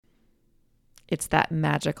It's that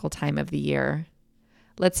magical time of the year.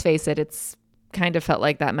 Let's face it, it's kind of felt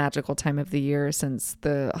like that magical time of the year since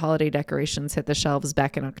the holiday decorations hit the shelves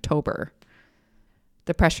back in October.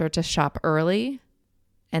 The pressure to shop early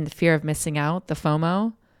and the fear of missing out, the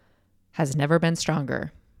FOMO, has never been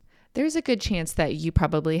stronger. There's a good chance that you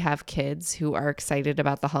probably have kids who are excited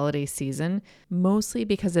about the holiday season, mostly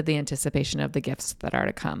because of the anticipation of the gifts that are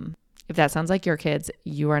to come. If that sounds like your kids,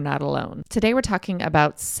 you are not alone. Today, we're talking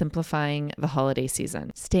about simplifying the holiday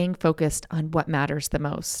season, staying focused on what matters the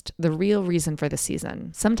most, the real reason for the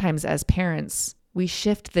season. Sometimes as parents, we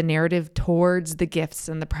shift the narrative towards the gifts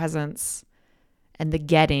and the presents and the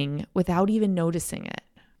getting without even noticing it.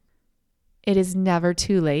 It is never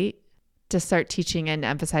too late to start teaching and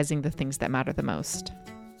emphasizing the things that matter the most.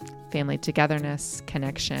 Family togetherness,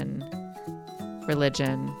 connection,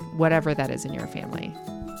 religion, whatever that is in your family.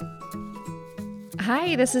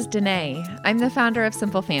 Hi, this is Danae. I'm the founder of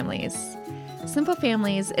Simple Families. Simple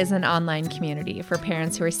Families is an online community for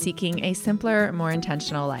parents who are seeking a simpler, more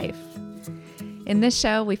intentional life. In this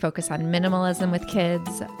show, we focus on minimalism with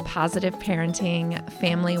kids, positive parenting,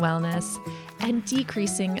 family wellness, and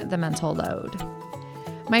decreasing the mental load.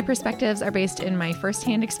 My perspectives are based in my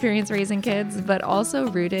firsthand experience raising kids, but also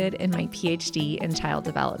rooted in my PhD in child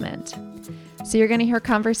development. So you're going to hear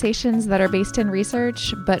conversations that are based in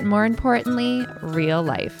research, but more importantly, real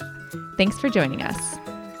life. Thanks for joining us.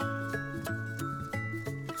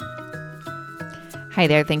 Hi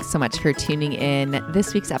there. Thanks so much for tuning in.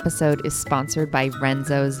 This week's episode is sponsored by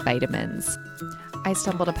Renzo's Vitamins. I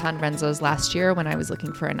stumbled upon Renzo's last year when I was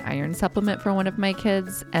looking for an iron supplement for one of my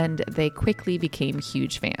kids, and they quickly became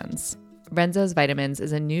huge fans. Renzo's Vitamins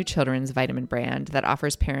is a new children's vitamin brand that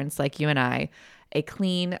offers parents like you and I a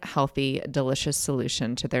clean, healthy, delicious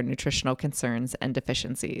solution to their nutritional concerns and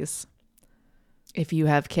deficiencies. If you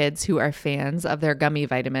have kids who are fans of their gummy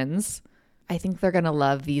vitamins, I think they're going to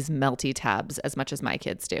love these melty tabs as much as my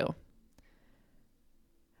kids do.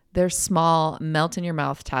 They're small,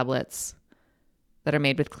 melt-in-your-mouth tablets that are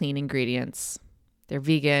made with clean ingredients. They're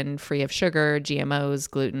vegan, free of sugar,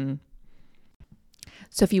 GMOs, gluten.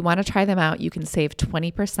 So if you want to try them out, you can save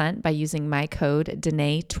 20% by using my code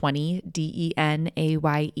DENAE20,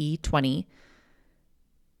 DENAYE 20,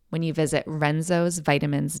 when you visit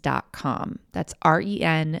renzosvitamins.com. That's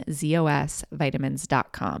RENZOS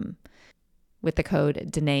vitamins.com with the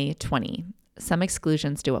code DENAE20. Some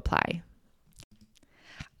exclusions do apply.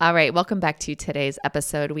 All right, welcome back to today's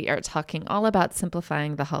episode. We are talking all about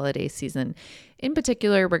simplifying the holiday season. In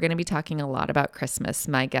particular, we're going to be talking a lot about Christmas.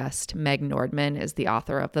 My guest, Meg Nordman, is the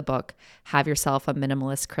author of the book, Have Yourself a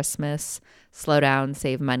Minimalist Christmas, Slow Down,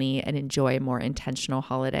 Save Money, and Enjoy a More Intentional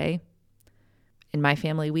Holiday. In my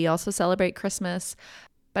family, we also celebrate Christmas,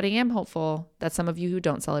 but I am hopeful that some of you who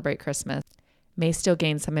don't celebrate Christmas may still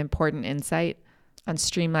gain some important insight on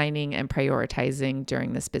streamlining and prioritizing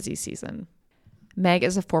during this busy season. Meg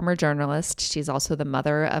is a former journalist. She's also the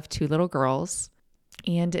mother of 2 little girls.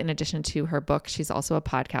 And in addition to her book, she's also a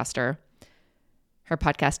podcaster. Her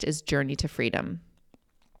podcast is Journey to Freedom.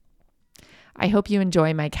 I hope you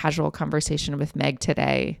enjoy my casual conversation with Meg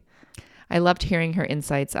today. I loved hearing her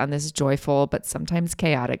insights on this joyful but sometimes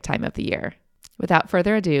chaotic time of the year. Without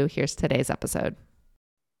further ado, here's today's episode.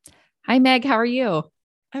 Hi, Meg. How are you?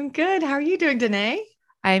 I'm good. How are you doing, Danae?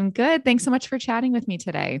 I'm good. Thanks so much for chatting with me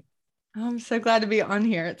today. I'm so glad to be on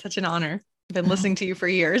here. It's such an honor. I've been listening to you for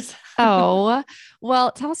years. Oh,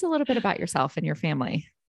 well, tell us a little bit about yourself and your family.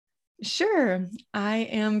 Sure. I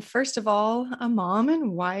am, first of all, a mom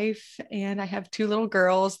and wife, and I have 2 little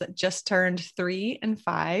girls that just turned 3 and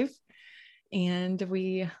 5. And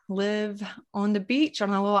we live on the beach on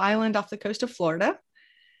a little island off the coast of Florida.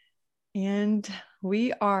 And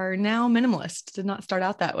we are now minimalists. Did not start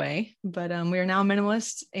out that way, but we are now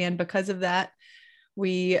minimalists. And because of that,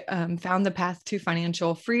 we found the path to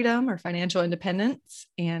financial freedom or financial independence,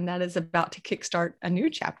 and that is about to kickstart a new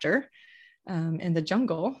chapter in the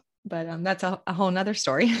jungle. But that's a whole nother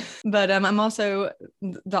story. But I'm also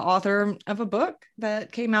the author of a book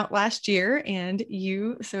that came out last year, and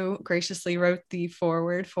you so graciously wrote the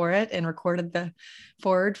foreword for it and recorded the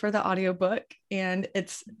foreword for the audiobook. And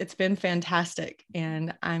it's been fantastic.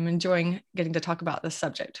 And I'm enjoying getting to talk about this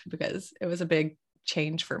subject because it was a big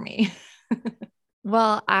change for me.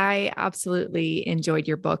 Well, I absolutely enjoyed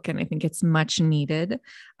your book, and I think it's much needed.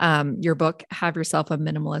 Your book, Have Yourself a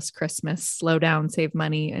Minimalist Christmas, Slow Down, Save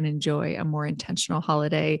Money, and Enjoy a More Intentional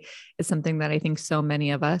Holiday, is something that I think so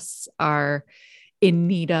many of us are in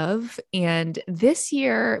need of. And this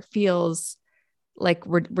year feels like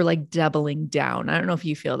we're like doubling down. I don't know if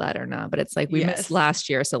you feel that or not, but it's like we missed last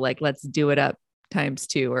year. So like, let's do it up times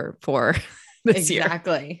 2 or 4. this year.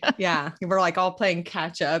 Exactly. Yeah. We're like all playing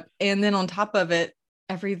catch up. And then on top of it,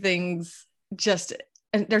 everything's just,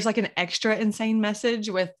 and there's like an extra insane message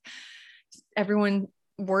with everyone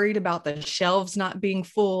worried about the shelves not being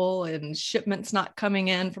full and shipments not coming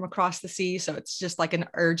in from across the sea. So it's just like an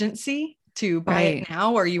urgency to buy Right. it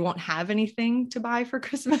now, or you won't have anything to buy for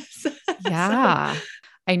Christmas. Yeah.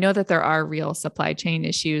 I know that there are real supply chain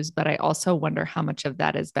issues, but I also wonder how much of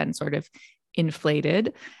that has been sort of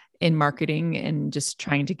inflated in marketing and just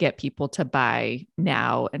trying to get people to buy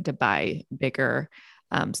now and to buy bigger.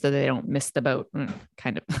 So they don't miss the boat.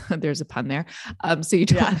 Kind of, there's a pun there. So you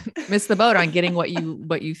don't miss the boat on getting what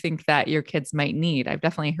you think that your kids might need. I've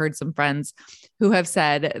definitely heard some friends who have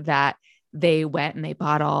said that they went and they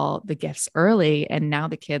bought all the gifts early, and now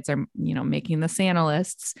the kids are, making the Santa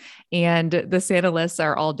lists, and the Santa lists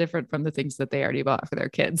are all different from the things that they already bought for their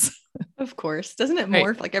kids. Of course. Doesn't it Right.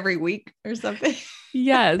 morph like every week or something?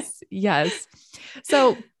 Yes. Yes.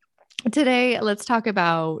 So today, let's talk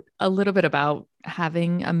about a little bit about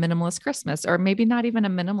having a minimalist Christmas, or maybe not even a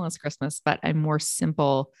minimalist Christmas, but a more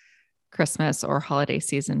simple Christmas or holiday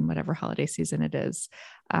season, whatever holiday season it is.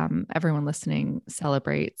 Everyone listening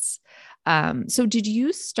celebrates. So do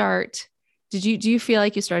you feel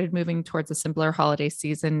like you started moving towards a simpler holiday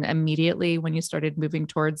season immediately when you started moving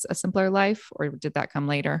towards a simpler life, or did that come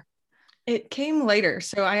later? It came later.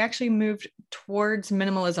 So I actually moved towards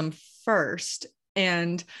minimalism first.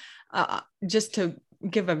 And just to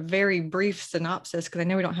give a very brief synopsis, because I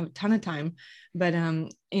know we don't have a ton of time, but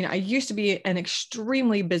I used to be an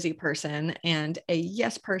extremely busy person and a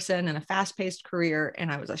yes person and a fast-paced career,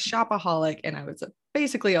 and I was a shopaholic, and I was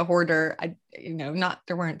basically a hoarder.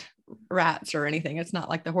 There weren't rats or anything. It's not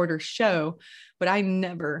like the hoarder show, but I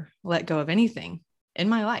never let go of anything in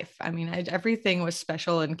my life. I mean, everything was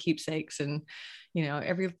special and keepsakes, and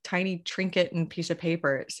every tiny trinket and piece of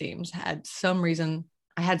paper, it seems, had some reason.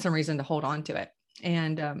 I had some reason to hold on to it.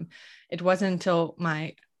 And it wasn't until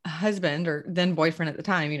my husband, or then boyfriend at the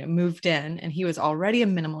time, moved in, and he was already a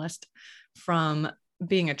minimalist from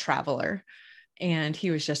being a traveler. And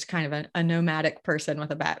he was just kind of a nomadic person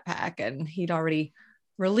with a backpack, and he'd already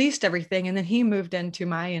released everything. And then he moved into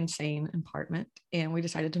my insane apartment, and we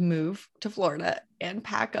decided to move to Florida and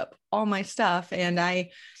pack up all my stuff. And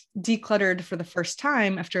I decluttered for the first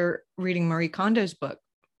time after reading Marie Kondo's book,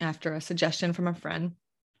 after a suggestion from a friend.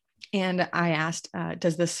 And I asked,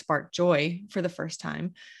 does this spark joy, for the first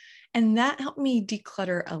time? And that helped me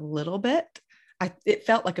declutter a little bit. It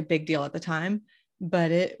felt like a big deal at the time,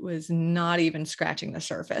 but it was not even scratching the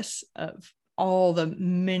surface of all the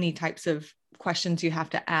many types of questions you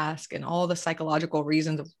have to ask and all the psychological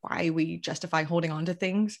reasons of why we justify holding on to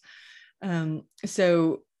things.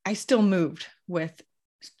 So I still moved with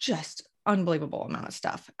just unbelievable amount of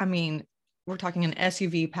stuff. I mean, we're talking an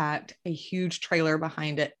SUV packed, a huge trailer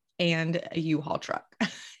behind it, and a U-Haul truck.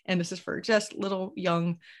 And this is for just little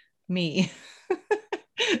young me,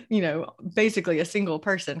 basically a single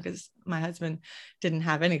person, because my husband didn't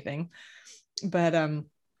have anything. But and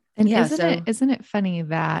isn't it funny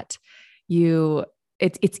that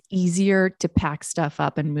it's easier to pack stuff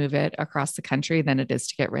up and move it across the country than it is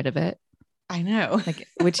to get rid of it? I know.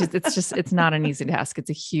 It's not an easy task.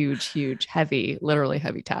 It's a huge, heavy, literally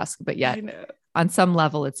heavy task, but yet on some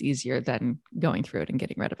level it's easier than going through it and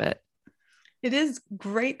getting rid of it. It is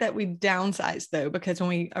great that we downsized, though, because when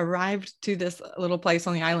we arrived to this little place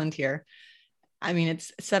on the island here, I mean,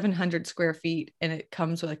 it's 700 square feet, and it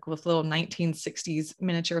comes with little 1960s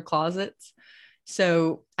miniature closets.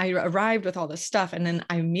 So I arrived with all this stuff, and then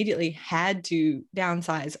I immediately had to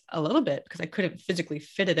downsize a little bit because I couldn't physically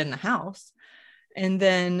fit it in the house. And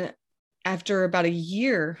then after about a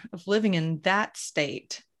year of living in that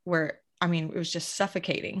state, where, I mean, it was just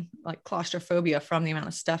suffocating, like claustrophobia from the amount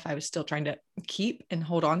of stuff I was still trying to keep and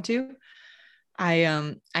hold on to,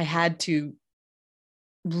 I had to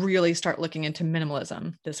really start looking into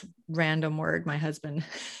minimalism, this random word my husband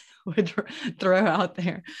would throw out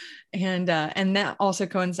there. And that also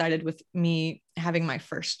coincided with me having my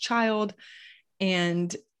first child.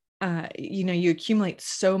 And you accumulate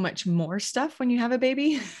so much more stuff when you have a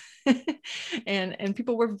baby. and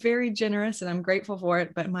people were very generous, and I'm grateful for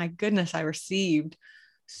it, but my goodness, I received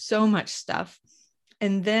so much stuff.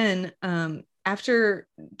 And then after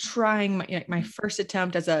trying my first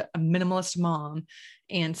attempt as a minimalist mom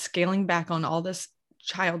and scaling back on all this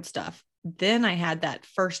child stuff, then I had that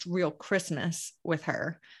first real Christmas with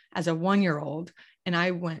her as a 1-year-old, and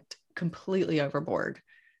I went completely overboard.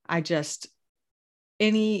 I just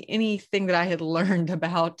anything that I had learned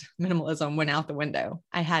about minimalism went out the window.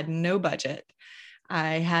 I had no budget.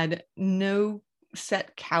 I had no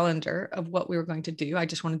set calendar of what we were going to do. I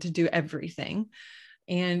just wanted to do everything.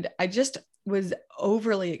 And I just was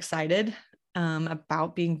overly excited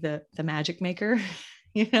about being the magic maker.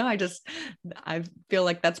 I feel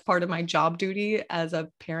like that's part of my job duty as a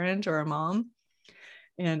parent or a mom.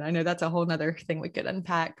 And I know that's a whole nother thing we could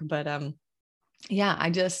unpack, but yeah, I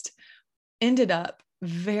just ended up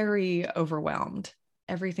very overwhelmed.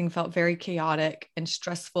 Everything felt very chaotic and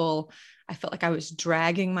stressful. I felt like I was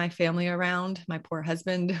dragging my family around. My poor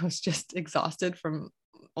husband was just exhausted from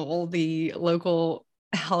all the local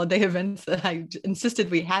holiday events that I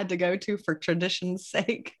insisted we had to go to for tradition's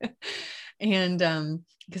sake. And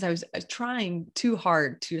because I was trying too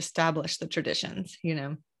hard to establish the traditions,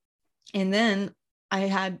 and then I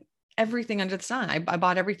had everything under the sun. I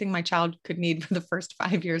bought everything my child could need for the first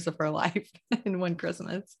 5 years of her life in one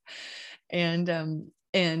Christmas. And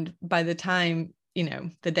by the time,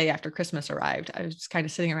 the day after Christmas arrived, I was just kind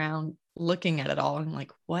of sitting around looking at it all and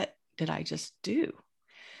like, what did I just do?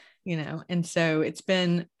 And so it's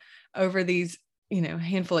been over these,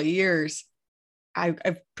 handful of years,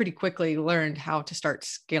 I've pretty quickly learned how to start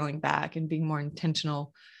scaling back and being more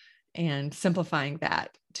intentional and simplifying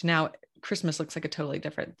that to now Christmas looks like a totally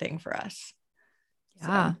different thing for us.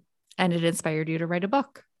 Yeah. So, and it inspired you to write a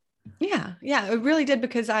book. Yeah. Yeah. It really did,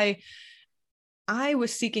 because I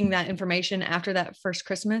was seeking that information after that first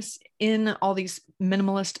Christmas in all these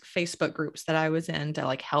minimalist Facebook groups that I was in to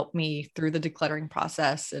like help me through the decluttering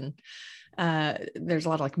process. And there's a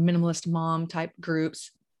lot of like minimalist mom type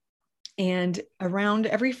groups. And around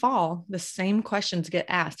every fall, the same questions get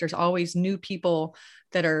asked. There's always new people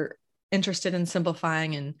that are interested in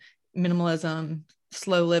simplifying and minimalism,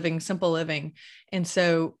 slow living, simple living. And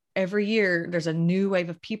so every year there's a new wave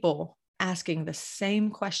of people asking the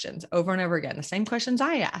same questions over and over again, the same questions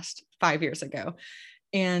I asked 5 years ago.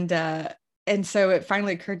 And so it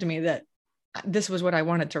finally occurred to me that this was what I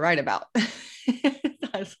wanted to write about.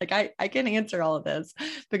 I was like, I can answer all of this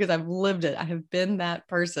because I've lived it. I have been that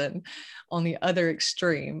person on the other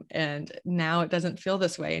extreme. And now it doesn't feel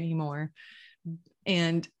this way anymore.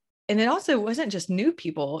 And it also wasn't just new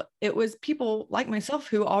people. It was people like myself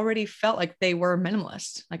who already felt like they were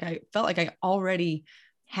minimalist. Like I felt like I already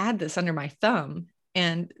had this under my thumb.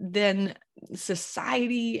 And then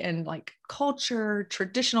society and like culture,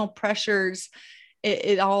 traditional pressures,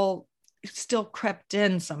 it all still crept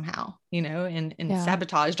in somehow, and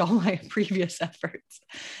sabotaged all my previous efforts.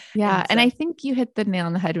 Yeah. And I think you hit the nail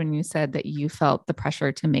on the head when you said that you felt the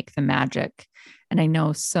pressure to make the magic. And I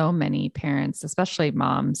know so many parents, especially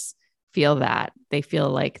moms, feel that. They feel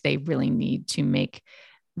like they really need to make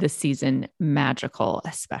the season magical,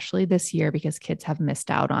 especially this year, because kids have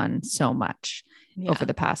missed out on so much over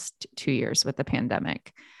the past 2 years with the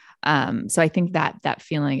pandemic. So I think that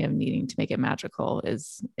feeling of needing to make it magical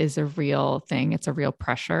is a real thing. It's a real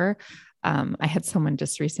pressure. I had someone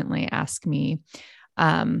just recently ask me,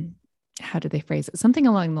 how did they phrase it? Something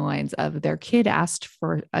along the lines of their kid asked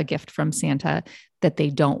for a gift from Santa that they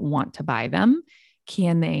don't want to buy them.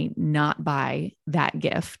 Can they not buy that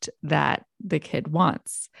gift that the kid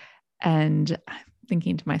wants? And I'm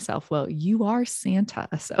thinking to myself, well, you are Santa,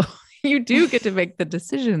 so you do get to make the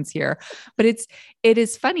decisions here. But it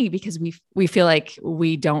is funny because we feel like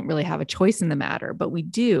we don't really have a choice in the matter, but we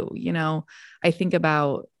do. I think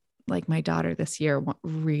about like my daughter this year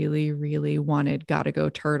really, really wanted Gotta Go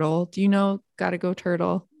Turtle. Do you know Gotta Go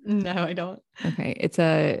Turtle? No, I don't. Okay.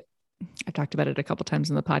 I've talked about it a couple times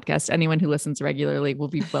in the podcast. Anyone who listens regularly will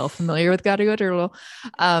be well familiar with Gotta Go Turtle.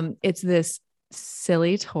 It's this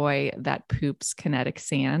silly toy that poops kinetic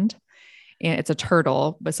sand. And it's a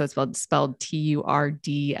turtle, but so it's spelled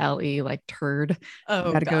Turdle, like turd.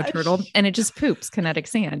 Oh, Gotta go turtle. And it just poops kinetic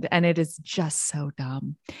sand. And it is just so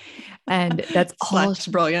dumb. And that's all.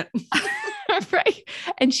 Brilliant. Right.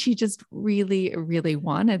 And she just really, really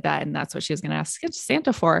wanted that. And that's what she was going to ask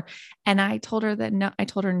Santa for. And I told her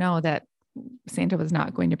no, that Santa was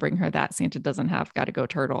not going to bring her that. Santa doesn't have Gotta Go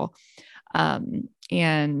Turtle.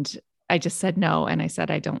 And I just said no. And I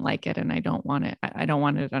said, I don't like it. And I don't want it. I don't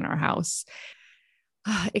want it in our house.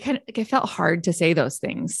 It felt hard to say those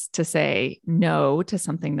things, to say no to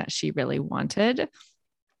something that she really wanted.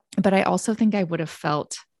 But I also think I would have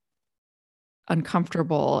felt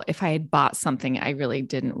uncomfortable if I had bought something I really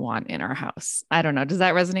didn't want in our house. I don't know. Does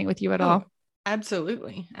that resonate with you at all?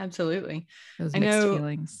 Absolutely. Absolutely. Those mixed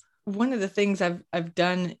feelings. One of the things I've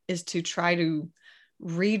done is to try to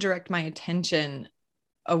redirect my attention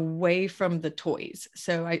away from the toys.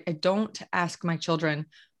 So I don't ask my children,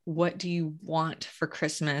 what do you want for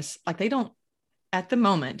Christmas? Like they don't at the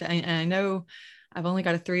moment. I know I've only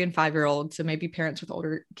got a 3 and 5-year-old, so maybe parents with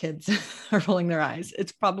older kids are rolling their eyes.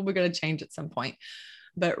 It's probably going to change at some point.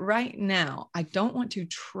 But right now, I don't want to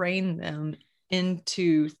train them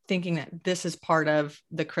into thinking that this is part of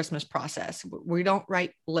the Christmas process. We don't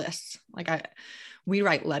write lists. We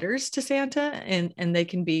write letters to Santa, and they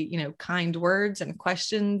can be, kind words and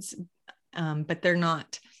questions, but they're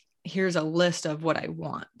not, here's a list of what I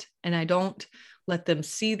want. And I don't let them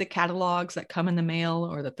see the catalogs that come in the mail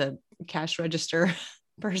or that the cash register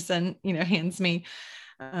person, hands me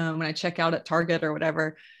when I check out at Target or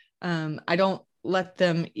whatever. I don't let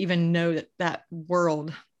them even know that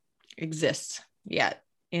world exists yet.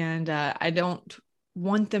 And I don't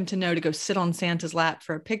want them to know to go sit on Santa's lap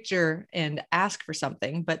for a picture and ask for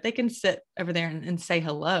something, but they can sit over there and say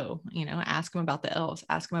hello, ask them about the elves,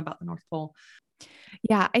 ask them about the North Pole.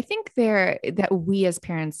 Yeah, I think that we as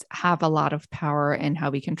parents have a lot of power in how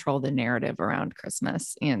we control the narrative around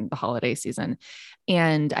Christmas and the holiday season.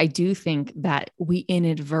 And I do think that we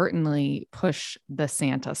inadvertently push the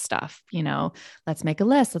Santa stuff, let's make a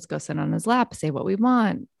list, let's go sit on his lap, say what we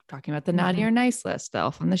want, talking about the naughty or nice list, the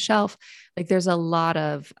elf on the shelf. Like there's a lot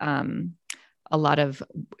of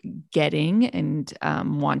getting and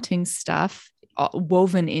wanting stuff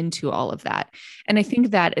woven into all of that. And I think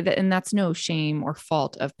and that's no shame or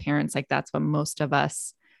fault of parents. Like that's what most of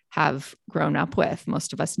us have grown up with.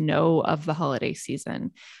 Most of us know of the holiday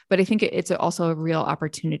season, but I think it's also a real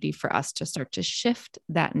opportunity for us to start to shift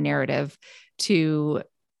that narrative to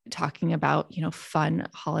talking about, fun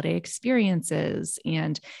holiday experiences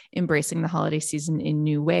and embracing the holiday season in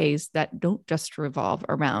new ways that don't just revolve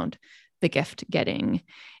around the gift getting.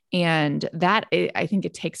 And that, I think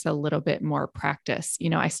it takes a little bit more practice.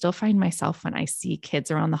 I still find myself when I see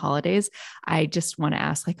kids around the holidays, I just want to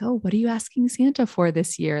ask like, oh, what are you asking Santa for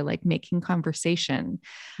this year? Like making conversation.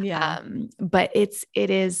 Yeah. But it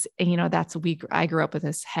is, I grew up with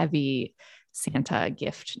this heavy Santa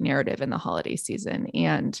gift narrative in the holiday season.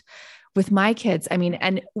 And with my kids,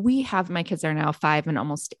 and my kids are now 5 and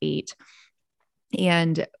almost 8.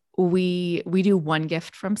 And we do one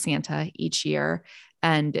gift from Santa each year,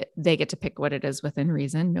 and they get to pick what it is within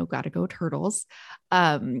reason. No, gotta go turtles.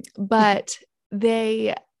 But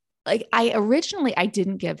they I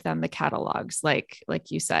didn't give them the catalogs, like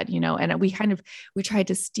you said, and we tried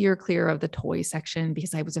to steer clear of the toy section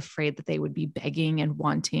because I was afraid that they would be begging and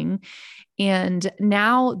wanting. And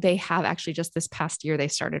now they have actually, just this past year, they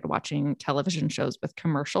started watching television shows with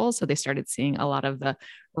commercials. So they started seeing a lot of the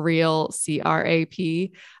real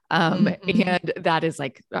CRAP. And that is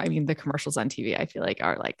the commercials on TV, I feel like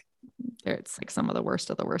are it's like some of the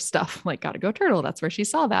worst stuff. Like, gotta go turtle. That's where she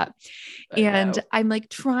saw that. And I'm like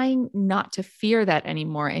trying not to fear that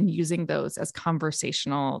anymore and using those as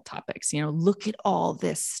conversational topics. Look at all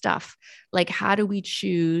this stuff. Like, how do we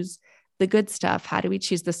choose the good stuff? How do we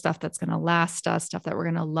choose the stuff that's going to last us, stuff that we're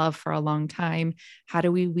going to love for a long time? How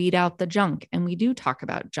do we weed out the junk? And we do talk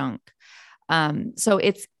about junk. So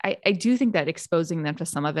I do think that exposing them to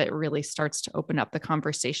some of it really starts to open up the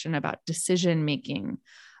conversation about decision making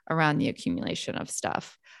around the accumulation of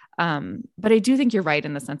stuff. But I do think you're right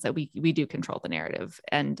in the sense that we do control the narrative,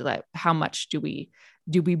 and that how much do we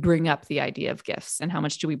bring up the idea of gifts, and how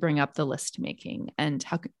much do we bring up the list making, and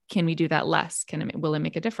how can we do that less? Will it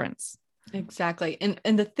make a difference? Exactly.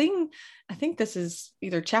 And the thing, I think this is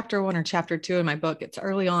either chapter 1 or chapter 2 in my book. It's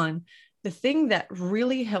early on. The thing that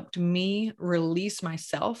really helped me release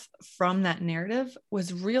myself from that narrative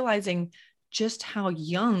was realizing just how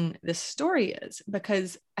young this story is,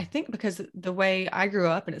 because the way I grew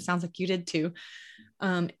up, and it sounds like you did too,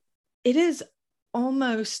 it is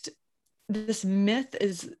almost, this myth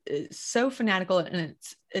is so fanatical, and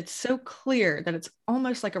it's so clear that it's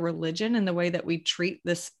almost like a religion in the way that we treat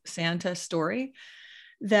this Santa story,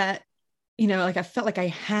 that, I felt like I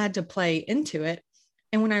had to play into it.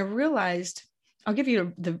 And when I realized, I'll give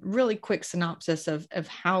you the really quick synopsis of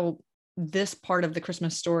how this part of the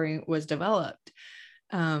Christmas story was developed.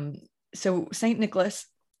 So Saint Nicholas,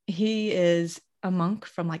 he is a monk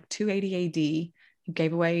from 280 AD, who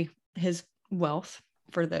gave away his wealth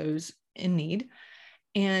for those in need.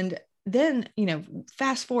 And then,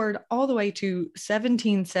 fast forward all the way to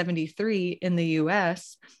 1773 in the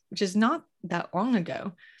US, which is not that long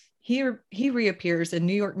ago. He reappears in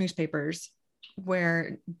New York newspapers,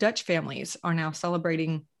 where Dutch families are now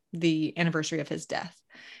celebrating the anniversary of his death.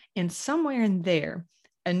 And somewhere in there,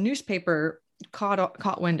 a newspaper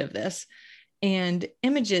caught wind of this, and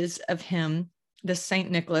images of him, the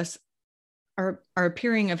Saint Nicholas, are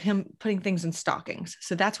appearing of him putting things in stockings.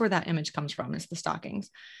 So that's where that image comes from, is the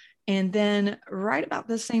stockings. And then right about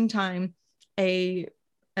the same time, a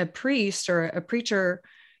priest or a preacher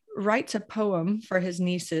writes a poem for his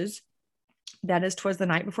nieces that is "'Twas the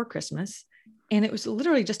Night Before Christmas." And it was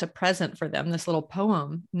literally just a present for them, this little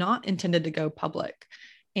poem, not intended to go public.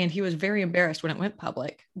 And he was very embarrassed when it went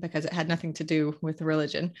public because it had nothing to do with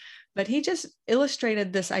religion. But he just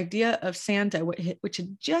illustrated this idea of Santa, which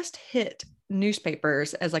had just hit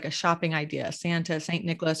newspapers as like a shopping idea, Santa, St.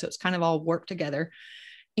 Nicholas. So it's kind of all worked together.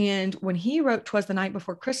 And when he wrote "'Twas the Night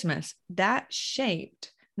Before Christmas," that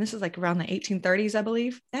shaped, and this is like around the 1830s, I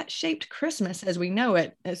believe, that shaped Christmas as we know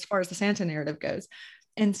it, as far as the Santa narrative goes.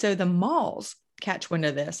 And so the malls catch wind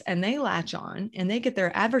of this and they latch on and they get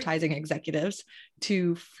their advertising executives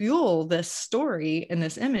to fuel this story and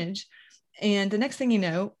this image. And the next thing you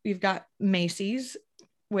know, you've got Macy's,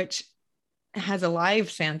 which has a live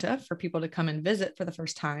Santa for people to come and visit for the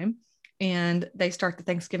first time. And they start the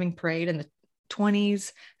Thanksgiving parade in the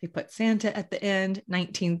 20s. They put Santa at the end.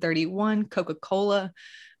 1931, Coca-Cola,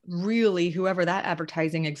 really, whoever that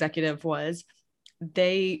advertising executive was,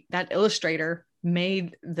 that illustrator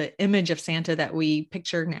made the image of Santa that we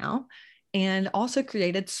picture now, and also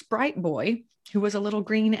created Sprite Boy, who was a little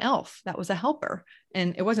green elf that was a helper.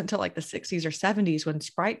 And it wasn't until like the 60s or 70s when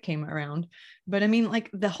Sprite came around. But I mean, like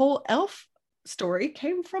the whole elf story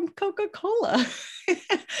came from Coca-Cola.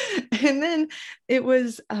 And then it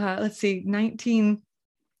was,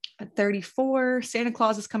 1934, Santa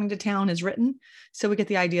Claus is Coming to Town is written. So we get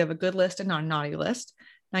the idea of a good list and not a naughty list.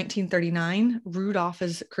 1939, Rudolph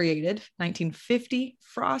is created. 1950,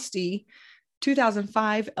 Frosty.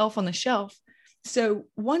 2005, Elf on the Shelf. So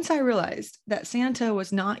once I realized that Santa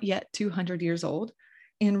was not yet 200 years old,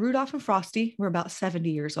 and Rudolph and Frosty were about 70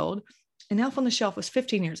 years old, and Elf on the Shelf was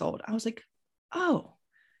 15 years old, I was like, oh,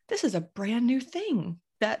 this is a brand new thing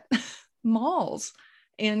that malls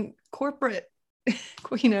and corporate,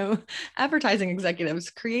 advertising executives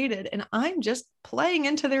created. And I'm just playing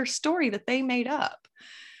into their story that they made up.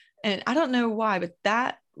 And I don't know why, but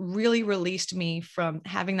that really released me from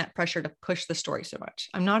having that pressure to push the story so much.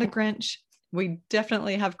 I'm not a Grinch. We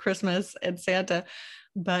definitely have Christmas and Santa,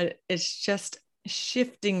 but it's just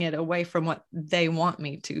shifting it away from what they want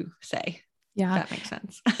me to say. Yeah. That makes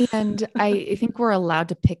sense. And I think we're allowed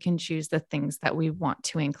to pick and choose the things that we want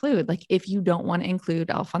to include. Like if you don't want to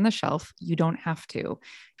include Elf on the Shelf, you don't have to.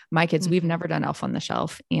 My kids, we've never done Elf on the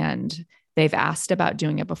Shelf, and they've asked about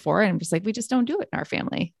doing it before. And I'm just like, we just don't do it in our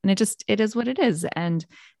family. And it is what it is. And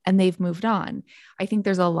they've moved on. I think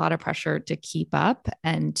there's a lot of pressure to keep up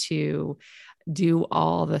and to do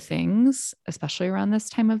all the things, especially around this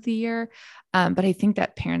time of the year. But I think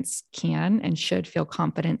that parents can and should feel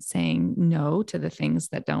confident saying no to the things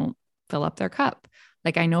that don't fill up their cup.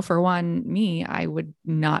 Like I know for one, I would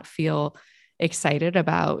not feel excited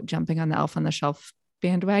about jumping on the Elf on the Shelf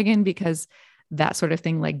bandwagon, because that sort of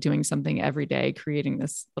thing, like doing something every day, creating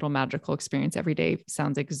this little magical experience every day,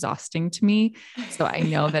 sounds exhausting to me. So I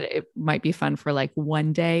know that it might be fun for like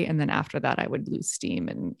one day. And then after that, I would lose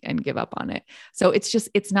steam and give up on it. So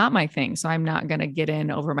it's not my thing. So I'm not going to get in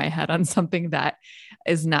over my head on something that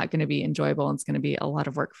is not going to be enjoyable. And it's going to be a lot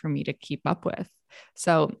of work for me to keep up with.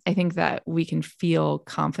 So I think that we can feel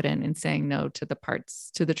confident in saying no to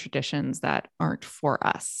the traditions that aren't for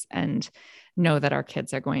us, and know that our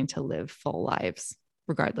kids are going to live full lives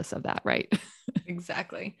regardless of that. Right.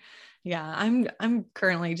 Exactly. Yeah. I'm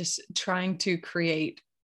currently just trying to create,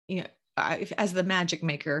 as the magic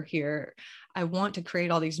maker here, I want to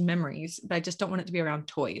create all these memories, but I just don't want it to be around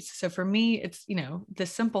toys. So for me, it's, the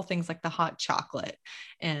simple things like the hot chocolate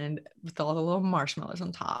and with all the little marshmallows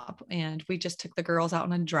on top. And we just took the girls out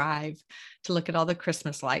on a drive to look at all the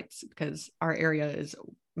Christmas lights because our area is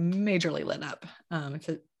majorly lit up. It's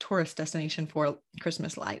a tourist destination for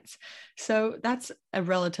Christmas lights. So that's a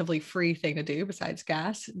relatively free thing to do besides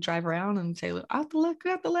gas. Drive around and say, look out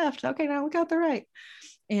the left. Okay, now look out the right.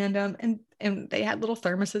 And they had little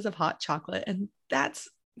thermoses of hot chocolate, and that's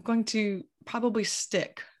going to probably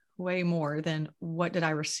stick way more than what did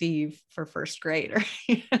I receive for first grade.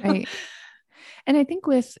 Right. And I think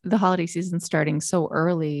with the holiday season starting so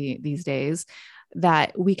early these days,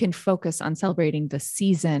 that we can focus on celebrating the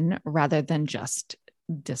season rather than just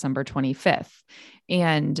December 25th.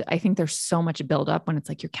 And I think there's so much buildup when it's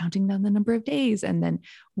like you're counting down the number of days. And then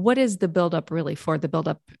what is the buildup really for? The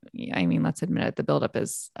buildup, I mean, let's admit it, the buildup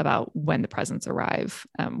is about when the presents arrive,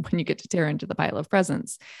 when you get to tear into the pile of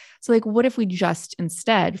presents. So like, what if we just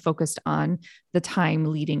instead focused on the time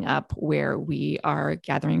leading up where we are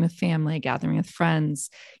gathering with family, gathering with friends,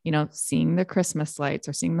 seeing the Christmas lights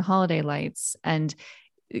or seeing the holiday lights and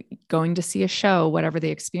going to see a show, whatever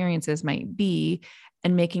the experiences might be,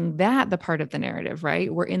 and making that the part of the narrative,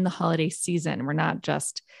 right? We're in the holiday season. We're not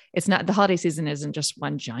just, it's not, the holiday season isn't just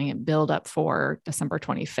one giant buildup for December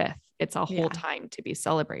 25th. It's a whole time to be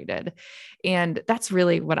celebrated. And that's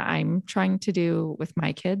really what I'm trying to do with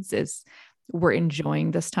my kids is we're enjoying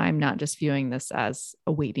this time, not just viewing this as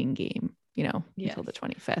a waiting game, until the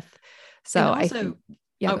 25th. So also, I think,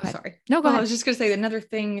 yeah, oh, sorry. No, go ahead. I was just going to say another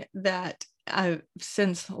thing that I've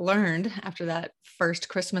since learned after that first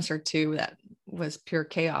Christmas or two that was pure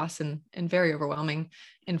chaos and very overwhelming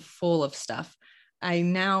and full of stuff. I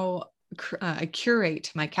now I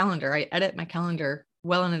curate my calendar. I edit my calendar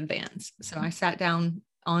well in advance. So I sat down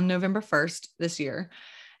on November 1st this year,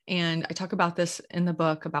 and I talk about this in the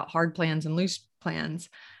book about hard plans and loose plans.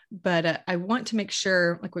 But I want to make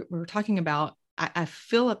sure, like we were talking about, I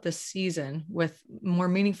fill up this season with more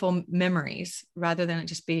meaningful memories rather than it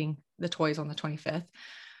just being the toys on the 25th.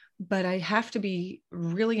 But I have to be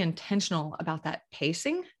really intentional about that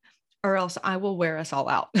pacing, or else I will wear us all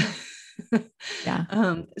out.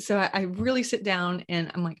 Yeah. So I really sit down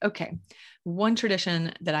and I'm like, okay, one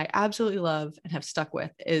tradition that I absolutely love and have stuck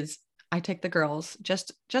with is I take the girls,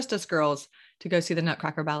 just as girls, to go see the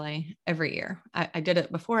Nutcracker Ballet every year. I did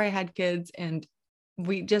it before I had kids, and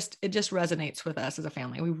it just resonates with us as a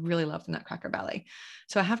family. We really love the Nutcracker Ballet.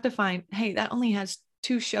 So I have to find, hey, that only has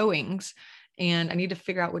 2 showings, and I need to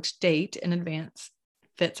figure out which date in advance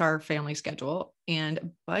fits our family schedule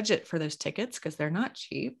and budget for those tickets because they're not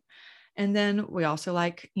cheap. And then we also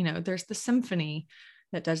there's the symphony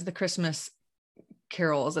that does the Christmas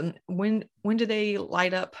carols, and when do they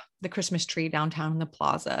light up the Christmas tree downtown in the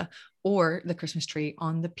plaza or the Christmas tree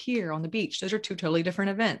on the pier on the beach? Those are 2 totally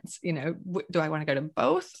different events. Do I want to go to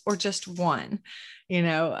both or just one?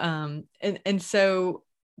 And so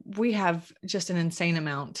we have just an insane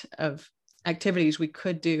amount of activities we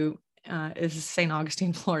could do. Is St.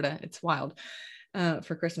 Augustine, Florida. It's wild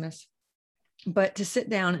for Christmas. But to sit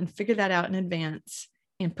down and figure that out in advance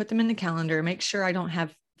and put them in the calendar, make sure I don't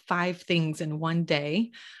have 5 things in one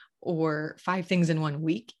day or 5 things in one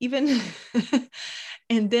week even.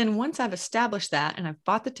 And then once I've established that and I've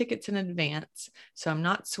bought the tickets in advance, so I'm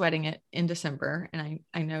not sweating it in December, and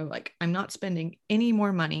I know I'm not spending any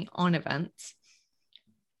more money on events,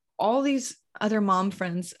 all these other mom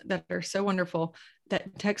friends that are so wonderful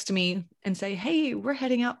that text me and say, hey, we're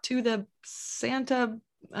heading out to the Santa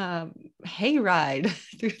hayride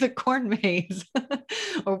through the corn maze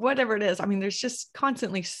or whatever it is. I mean, there's just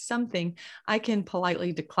constantly something I can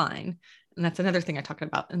politely decline. And that's another thing I talk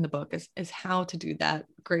about in the book is how to do that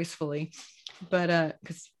gracefully. But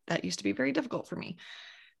because that used to be very difficult for me.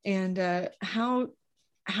 And how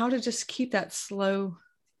to just keep that slow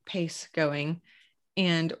pace going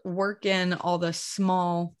and work in all the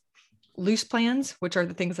small loose plans, which are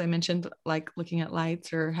the things I mentioned, like looking at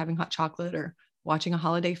lights or having hot chocolate or watching a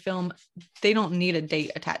holiday film. They don't need a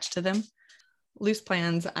date attached to them. Loose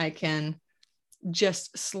plans I can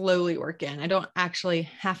just slowly work in. I don't actually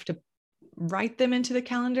have to write them into the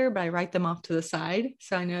calendar, but I write them off to the side.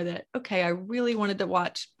 So I know that, okay, I really wanted to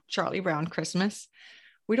watch Charlie Brown Christmas.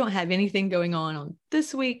 We don't have anything going on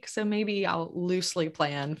this week, so maybe I'll loosely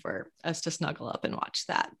plan for us to snuggle up and watch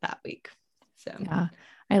that week. So yeah,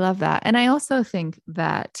 I love that. And I also think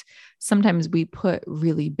that sometimes we put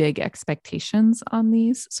really big expectations on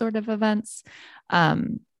these sort of events.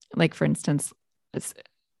 Like for instance,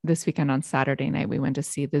 this weekend on Saturday night, we went to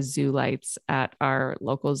see the zoo lights at our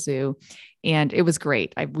local zoo, and it was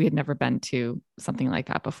great. We had never been to something like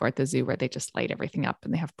that before at the zoo where they just light everything up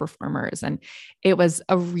and they have performers. And it was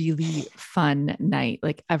a really fun night.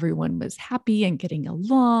 Like everyone was happy and getting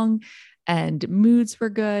along, and moods were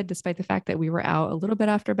good, despite the fact that we were out a little bit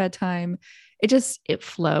after bedtime. It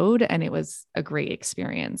flowed, and it was a great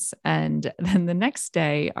experience. And then the next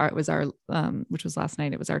day, which was last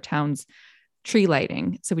night, it was our town's tree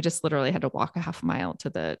lighting. So we just literally had to walk a half mile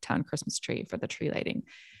to the town Christmas tree for the tree lighting.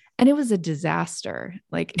 And it was a disaster.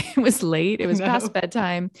 Like it was late. It was past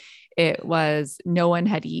bedtime. No one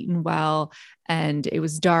had eaten well, and it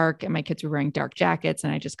was dark, and my kids were wearing dark jackets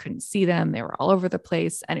and I just couldn't see them. They were all over the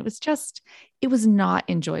place, and it was not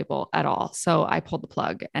enjoyable at all. So I pulled the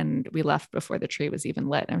plug and we left before the tree was even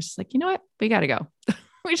lit. And I was just like, you know what? We got to go.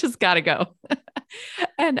 We just got to go.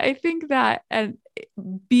 And I think that, and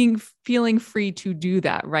feeling free to do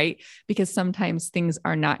that, right? Because sometimes things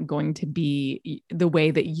are not going to be the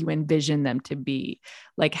way that you envision them to be.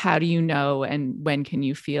 Like, how do you know, and when can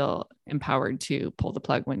you feel empowered to pull the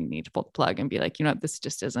plug when you need to pull the plug and be like, you know, it's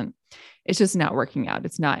just not working out.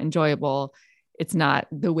 It's not enjoyable. It's not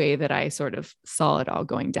the way that I sort of saw it all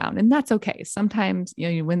going down. And that's okay. Sometimes,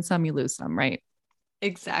 you win some, you lose some, right?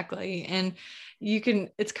 Exactly. And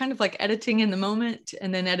it's kind of like editing in the moment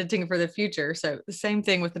and then editing for the future. So the same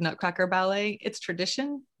thing with the Nutcracker Ballet, it's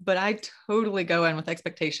tradition, but I totally go in with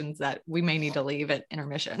expectations that we may need to leave at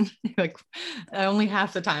intermission. Like only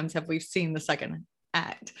half the times have we seen the second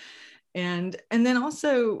act. And then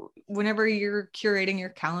also whenever you're curating your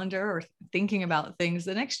calendar or thinking about things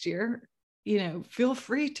the next year, feel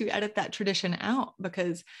free to edit that tradition out,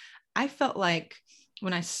 because I felt like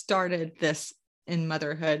when I started this in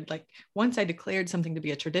motherhood, like once I declared something to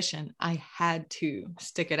be a tradition, I had to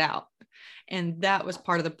stick it out. And that was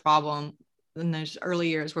part of the problem in those early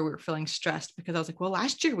years where we were feeling stressed, because I was like, well,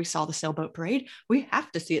 last year we saw the sailboat parade. We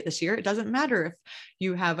have to see it this year. It doesn't matter if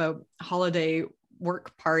you have a holiday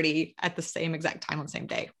work party at the same exact time on the same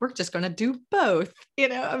day. We're just going to do both.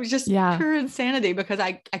 It was just pure insanity, because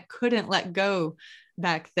I couldn't let go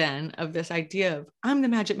back then of this idea of I'm the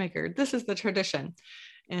magic maker. This is the tradition.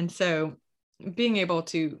 And so being able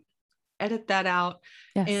to edit that out.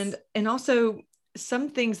 Yes. And also some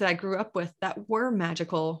things that I grew up with that were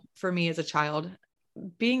magical for me as a child,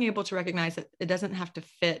 being able to recognize that it doesn't have to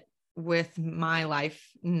fit with my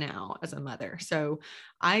life now as a mother. So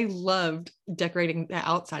I loved decorating the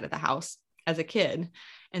outside of the house as a kid,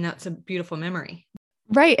 and that's a beautiful memory.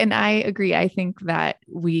 Right. And I agree. I think that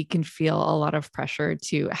we can feel a lot of pressure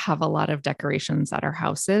to have a lot of decorations at our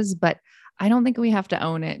houses, but I don't think we have to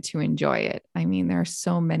own it to enjoy it. I mean, there are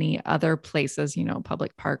so many other places,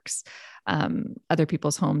 public parks, other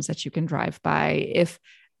people's homes that you can drive by. If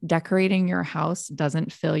decorating your house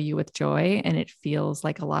doesn't fill you with joy and it feels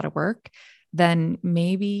like a lot of work, then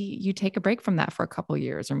maybe you take a break from that for a couple of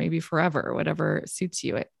years, or maybe forever, whatever suits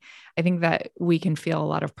you. I think that we can feel a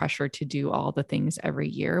lot of pressure to do all the things every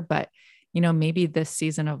year, but maybe this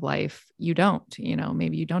season of life, you don't,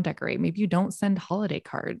 maybe you don't decorate, maybe you don't send holiday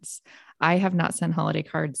cards. I have not sent holiday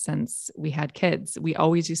cards since we had kids. We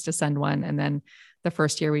always used to send one. And then the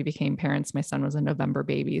first year we became parents, my son was a November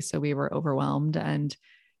baby. So we were overwhelmed and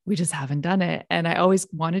we just haven't done it. And I always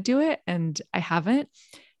want to do it, and I haven't.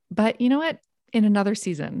 But you know what? In another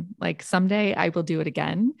season, like someday I will do it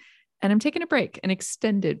again. And I'm taking a break, an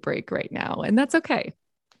extended break right now. And that's okay.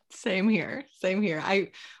 Same here. Same here. I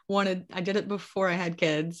did it before I had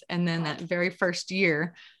kids. And then that very first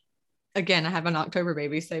year, again, I have an October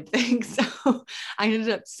baby, same thing. So I ended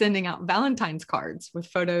up sending out Valentine's cards with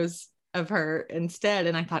photos of her instead.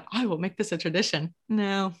 And I thought, I will make this a tradition.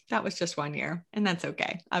 No, that was just 1 year, and that's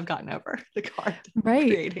okay. I've gotten over the card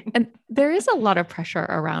creating. And there is a lot of pressure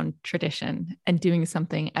around tradition and doing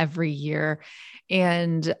something every year.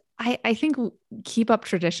 And I think keep up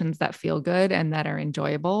traditions that feel good and that are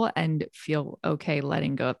enjoyable, and feel okay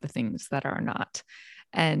letting go of the things that are not.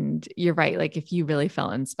 And you're right. Like if you really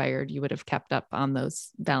felt inspired, you would have kept up on those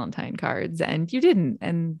Valentine cards, and you didn't,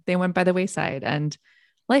 and they went by the wayside, and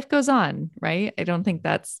life goes on, right? I don't think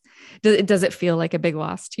does it feel like a big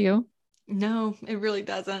loss to you? No, it really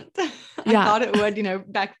doesn't. I thought it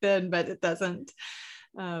would, back then, but it doesn't.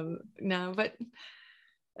 No, but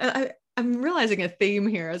I'm realizing a theme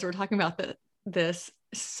here as we're talking about this.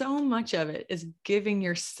 So much of it is giving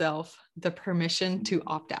yourself the permission to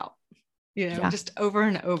opt out, just over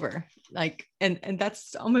and over. Like, and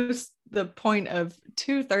that's almost the point of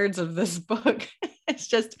 2/3 of this book. It's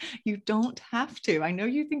just, you don't have to. I know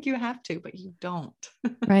you think you have to, but you don't.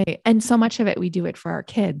 Right. And so much of it, we do it for our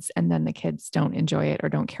kids, and then the kids don't enjoy it or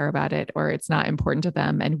don't care about it, or it's not important to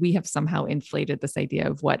them. And we have somehow inflated this idea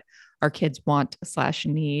of what our kids want /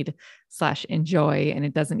 need / enjoy. And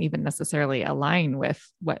it doesn't even necessarily align with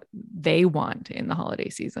what they want in the holiday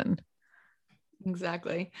season.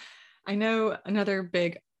 Exactly. I know another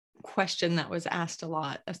big question that was asked a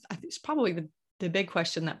lot, it's probably the big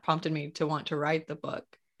question that prompted me to want to write the book,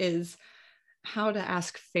 is how to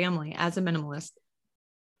ask family as a minimalist,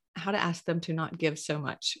 how to ask them to not give so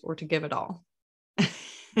much or to give it all.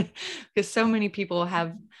 Because so many people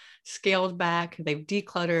have scaled back, they've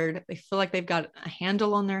decluttered, they feel like they've got a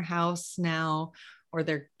handle on their house now, or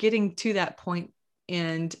they're getting to that point.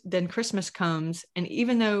 And then Christmas comes, and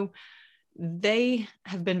even though they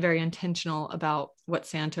have been very intentional about what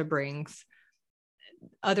Santa brings,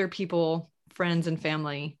 other people, friends and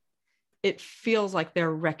family, it feels like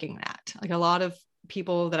they're wrecking that. Like a lot of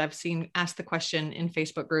people that I've seen ask the question in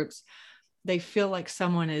Facebook groups, they feel like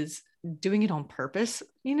someone is doing it on purpose,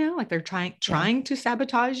 like they're trying to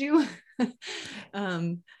sabotage you.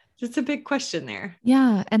 It's a big question there.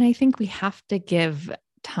 Yeah. And I think we have to give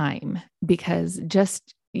time, because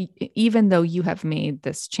even though you have made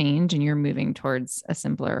this change and you're moving towards a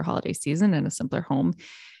simpler holiday season and a simpler home,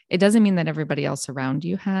 It doesn't mean that everybody else around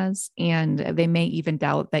you has. And they may even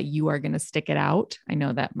doubt that you are going to stick it out. I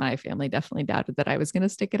know that my family definitely doubted that I was going to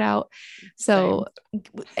stick it out. So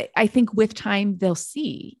I think with time, they'll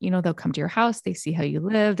see, they'll come to your house, they see how you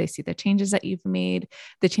live, they see the changes that you've made,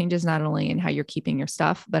 the changes not only in how you're keeping your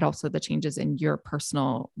stuff, but also the changes in your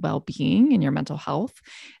personal well-being and your mental health.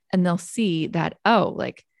 And they'll see that, oh,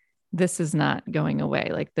 like, this is not going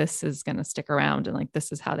away. Like, this is going to stick around, and like,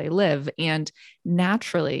 this is how they live. And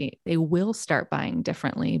naturally they will start buying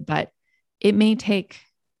differently, but it may take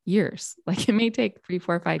years. Like, it may take 3,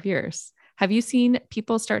 4, 5 years. Have you seen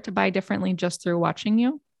people start to buy differently just through watching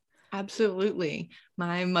you? Absolutely.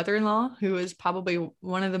 My mother-in-law, who is probably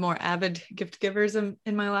one of the more avid gift givers in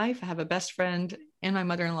my life. I have a best friend and my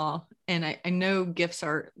mother-in-law, and I know gifts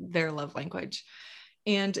are their love language.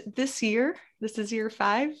 And this is year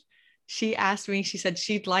 5. She asked me, she said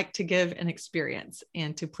she'd like to give an experience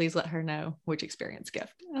and to please let her know which experience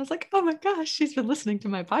gift. I was like, oh my gosh, she's been listening to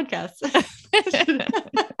my podcast.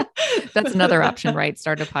 That's another option, right?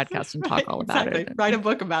 Start a podcast and talk all about it. Write a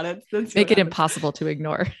book about it. Make it impossible to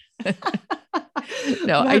ignore.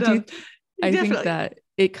 No, I do. I think that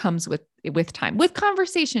it comes with time, with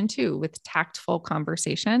conversation too, with tactful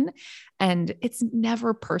conversation. And it's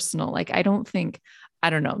never personal. Like, I don't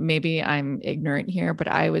know, maybe I'm ignorant here, but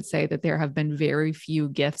I would say that there have been very few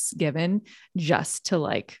gifts given just to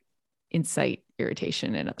like incite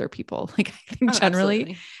irritation in other people. Like, I think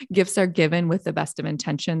generally gifts are given with the best of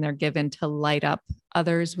intention. They're given to light up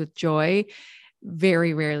others with joy.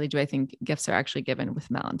 Very rarely do I think gifts are actually given with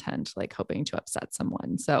malintent, like hoping to upset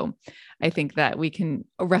someone. So I think that we can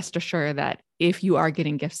rest assured that if you are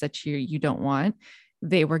getting gifts that you don't want,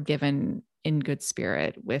 they were given in good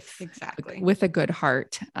spirit with a good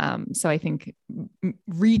heart. So I think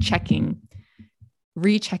rechecking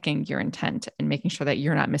your intent and making sure that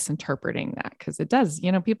you're not misinterpreting that, because it does,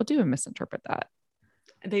 people do misinterpret that.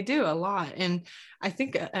 They do a lot. And I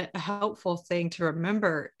think a helpful thing to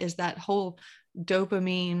remember is that whole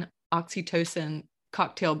dopamine, oxytocin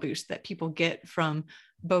cocktail boost that people get from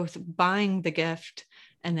both buying the gift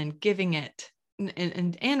and then giving it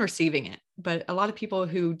and receiving it. But a lot of people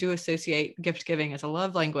who do associate gift giving as a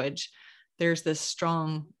love language, there's this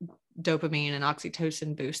strong dopamine and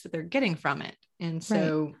oxytocin boost that they're getting from it. And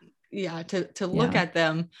so, to look at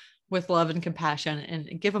them with love and compassion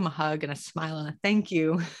and give them a hug and a smile and a thank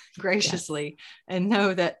you graciously, and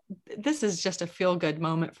know that this is just a feel good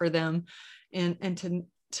moment for them, and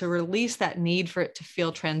to release that need for it to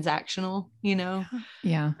feel transactional,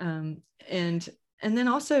 and then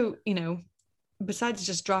also, besides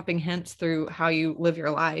just dropping hints through how you live your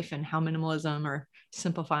life and how minimalism or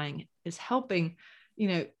simplifying is helping,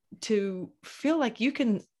 to feel like you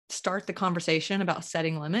can start the conversation about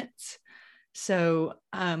setting limits. So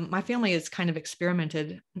my family has kind of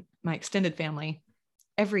experimented, my extended family,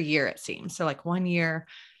 every year, it seems. So like one year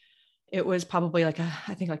it was probably like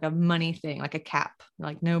a money thing, like a cap,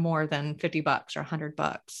 like no more than $50 or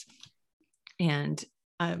 $100. And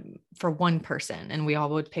for one person, and we all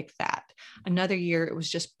would pick that. Another year, it was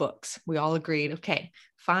just books. We all agreed, okay,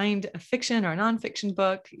 find a fiction or a nonfiction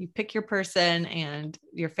book. You pick your person and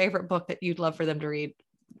your favorite book that you'd love for them to read.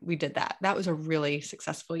 We did that. That was a really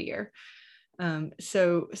successful year.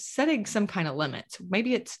 So setting some kind of limits,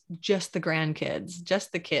 maybe it's just the grandkids,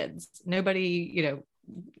 just the kids, nobody,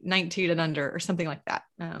 19 and under or something like that.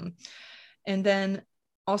 And then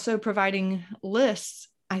also providing lists,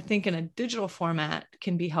 I think in a digital format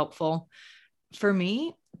can be helpful. For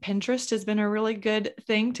me, Pinterest has been a really good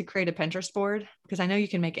thing to create a Pinterest board, because I know you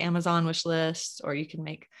can make Amazon wish lists, or you can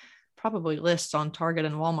make probably lists on Target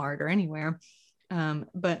and Walmart or anywhere.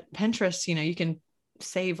 But Pinterest, you can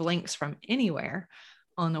save links from anywhere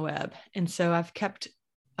on the web. And so I've kept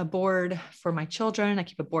a board for my children. I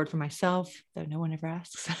keep a board for myself, though no one ever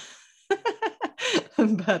asks.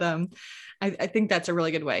 But I think that's a really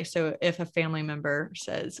good way. So if a family member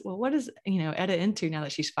says, well, what is, Etta into now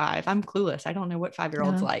that she's 5? I'm clueless. I don't know what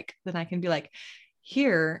 5-year-olds like. Then I can be like,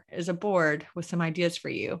 here is a board with some ideas for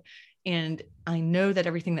you. And I know that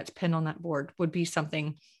everything that's pinned on that board would be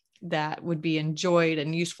something that would be enjoyed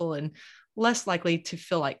and useful and less likely to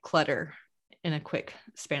feel like clutter in a quick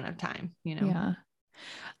span of time, Yeah.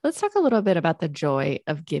 Let's talk a little bit about the joy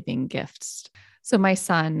of giving gifts. So my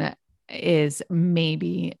son is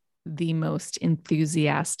maybe the most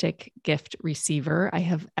enthusiastic gift receiver I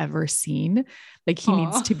have ever seen. Like he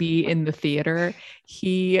needs Aw. to be in the theater.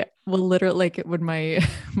 He will literally, like when my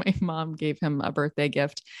my mom gave him a birthday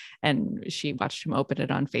gift and she watched him open it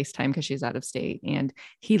on FaceTime because she's out of state, and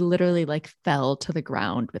he literally like fell to the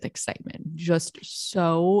ground with excitement, just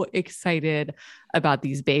so excited about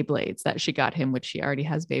these Beyblades that she got him, which she already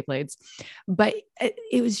has Beyblades. But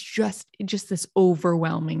it was just this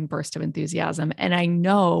overwhelming burst of enthusiasm. And I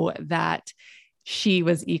know that she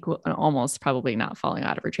was equal, almost probably not falling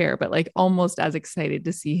out of her chair, but like almost as excited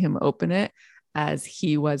to see him open it as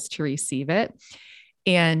he was to receive it.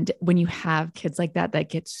 And when you have kids like that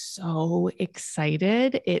get so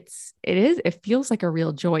excited, it feels like a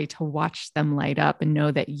real joy to watch them light up and know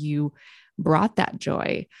that you brought that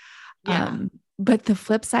joy. Yeah. But the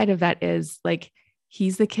flip side of that is like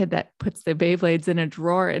he's the kid that puts the Beyblades in a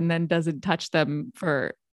drawer and then doesn't touch them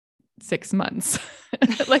for 6 months.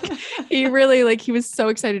 Like he really, like he was so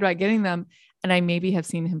excited about getting them. And I maybe have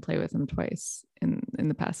seen him play with them twice in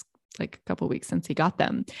the past like a couple of weeks since he got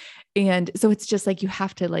them. And so it's just like you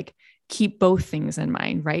have to like keep both things in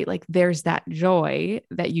mind, right? Like there's that joy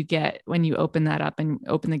that you get when you open that up and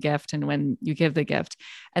open the gift and when you give the gift.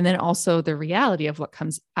 And then also the reality of what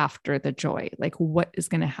comes after the joy, like what is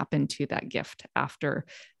going to happen to that gift after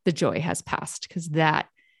the joy has passed, because that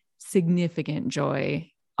significant joy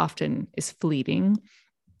often is fleeting.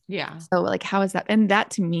 Yeah. So like, how is that? And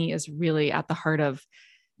that to me is really at the heart of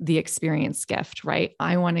the experience gift, right?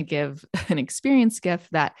 I want to give an experience gift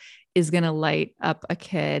that is going to light up a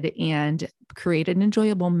kid and create an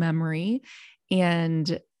enjoyable memory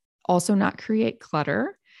and also not create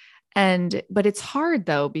clutter. But it's hard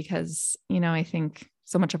though, because, I think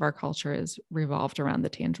so much of our culture is revolved around the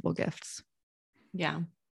tangible gifts. Yeah,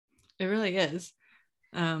 it really is.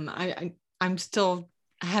 I'm still,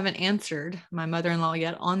 I haven't answered my mother-in-law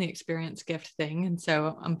yet on the experience gift thing. And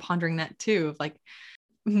so I'm pondering that too, of like,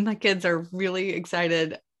 my kids are really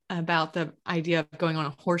excited about the idea of going on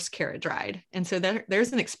a horse carriage ride. And so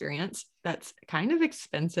there's an experience that's kind of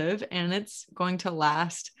expensive and it's going to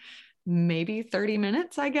last maybe 30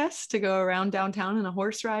 minutes, I guess, to go around downtown in a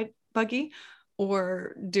horse ride buggy.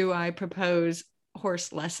 Or do I propose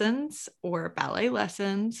horse lessons or ballet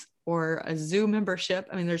lessons or a zoo membership?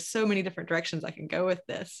 I mean, there's so many different directions I can go with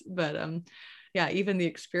this, but yeah, even the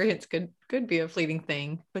experience could be a fleeting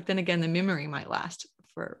thing, but then again, the memory might last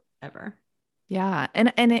forever. Yeah.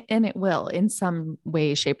 And it will in some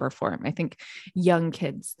way, shape, or form. I think young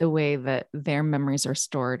kids, the way that their memories are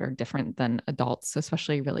stored are different than adults,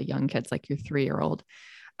 especially really young kids, like your 3-year-old.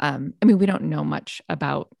 I mean, we don't know much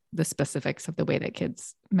about the specifics of the way that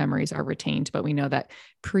kids' memories are retained, but we know that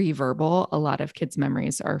pre-verbal, a lot of kids'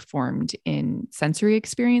 memories are formed in sensory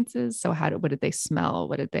experiences. So what did they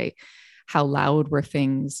smell? How loud were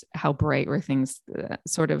things? How bright were things,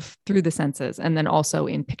 sort of through the senses? And then also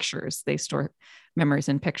in pictures, they store memories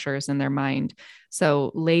in pictures in their mind.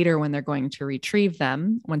 So later when they're going to retrieve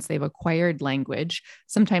them, once they've acquired language,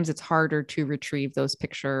 sometimes it's harder to retrieve those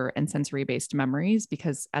picture and sensory based memories,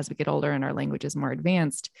 because as we get older and our language is more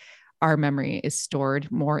advanced, our memory is stored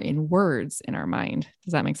more in words in our mind.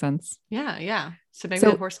 Does that make sense? Yeah. Yeah. So maybe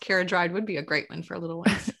the horse carriage ride would be a great one for little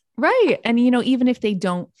ones. Right. And, even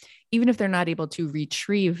if they're not able to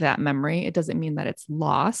retrieve that memory, it doesn't mean that it's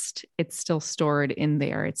lost. It's still stored in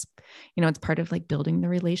there. It's part of like building the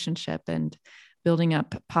relationship and building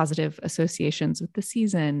up positive associations with the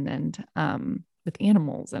season and with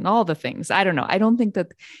animals and all the things. I don't know. I don't think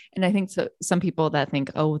that, and I think so, some people that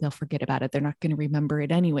think, oh, they'll forget about it, they're not going to remember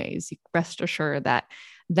it anyways. You rest assured that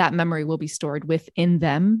that memory will be stored within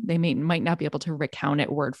them. They might not be able to recount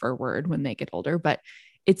it word for word when they get older, but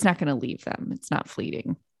it's not going to leave them. It's not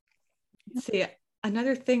fleeting. See,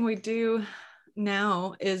 another thing we do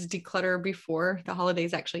now is declutter before the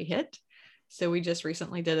holidays actually hit. So we just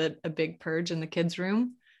recently did a big purge in the kids'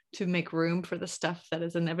 room to make room for the stuff that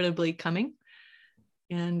is inevitably coming.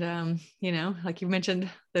 And, like you mentioned,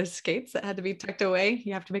 those skates that had to be tucked away,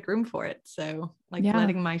 you have to make room for it. So like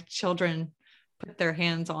letting my children put their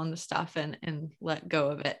hands on the stuff and let go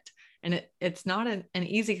of it. And it's not an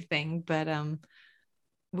easy thing, but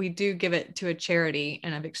we do give it to a charity.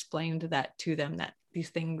 And I've explained that to them, that these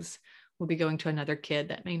things will be going to another kid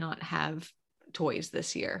that may not have toys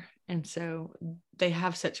this year. And so they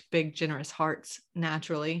have such big, generous hearts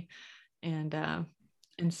naturally. And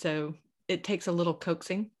so it takes a little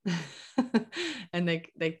coaxing and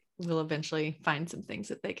they will eventually find some things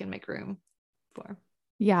that they can make room for.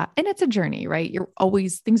 Yeah. And it's a journey, right?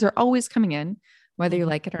 Things are always coming in, whether you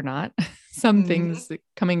like it or not. Some things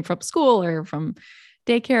coming from school or from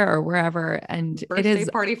daycare or wherever. And birthday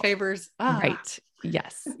party favors. Right.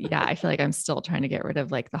 Yes. Yeah. I feel like I'm still trying to get rid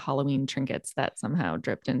of like the Halloween trinkets that somehow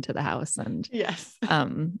dripped into the house, and Yes.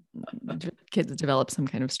 um, kids develop some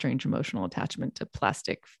kind of strange emotional attachment to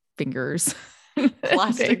plastic fingers.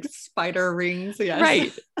 Plastic spider rings. Yes.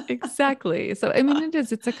 Right. Exactly. So, I mean,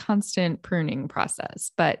 it's a constant pruning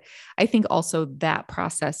process, but I think also that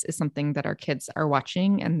process is something that our kids are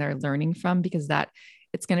watching and they're learning from, because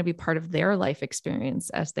it's going to be part of their life experience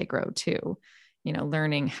as they grow too.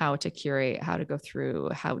 Learning how to curate, how to go through,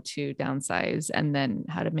 how to downsize, and then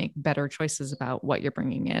how to make better choices about what you're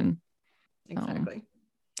bringing in. Exactly.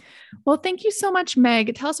 Well, thank you so much,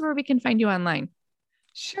 Meg. Tell us where we can find you online.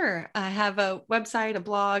 Sure. I have a website, a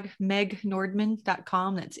blog,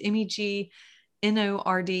 megnordman.com. That's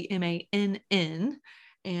MEGNORDMANN.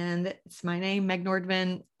 And it's my name, Meg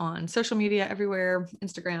Nordman, on social media everywhere,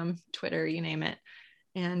 Instagram, Twitter, you name it.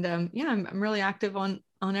 And I'm really active on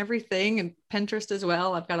everything, and Pinterest as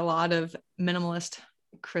well. I've got a lot of minimalist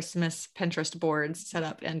Christmas Pinterest boards set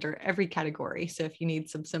up under every category. So if you need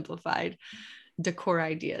some simplified decor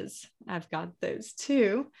ideas, I've got those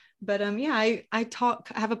too. But I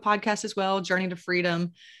have a podcast as well, Journey to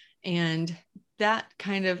Freedom. And that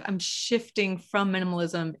I'm shifting from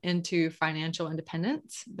minimalism into financial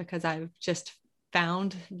independence, because I've just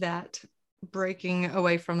found that breaking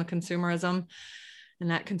away from the consumerism and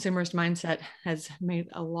that consumerist mindset has made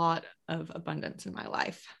a lot of abundance in my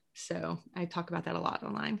life. So I talk about that a lot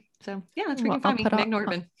online. So yeah, that's where you can find me, Meg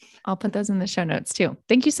Nordman. I'll put those in the show notes too.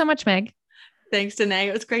 Thank you so much, Meg. Thanks, Danae.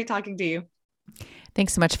 It was great talking to you.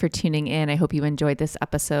 Thanks so much for tuning in. I hope you enjoyed this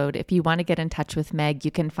episode. If you want to get in touch with Meg, you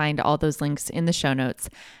can find all those links in the show notes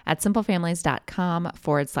at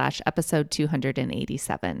simplefamilies.com/episode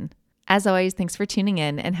 287. As always, thanks for tuning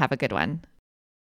in and have a good one.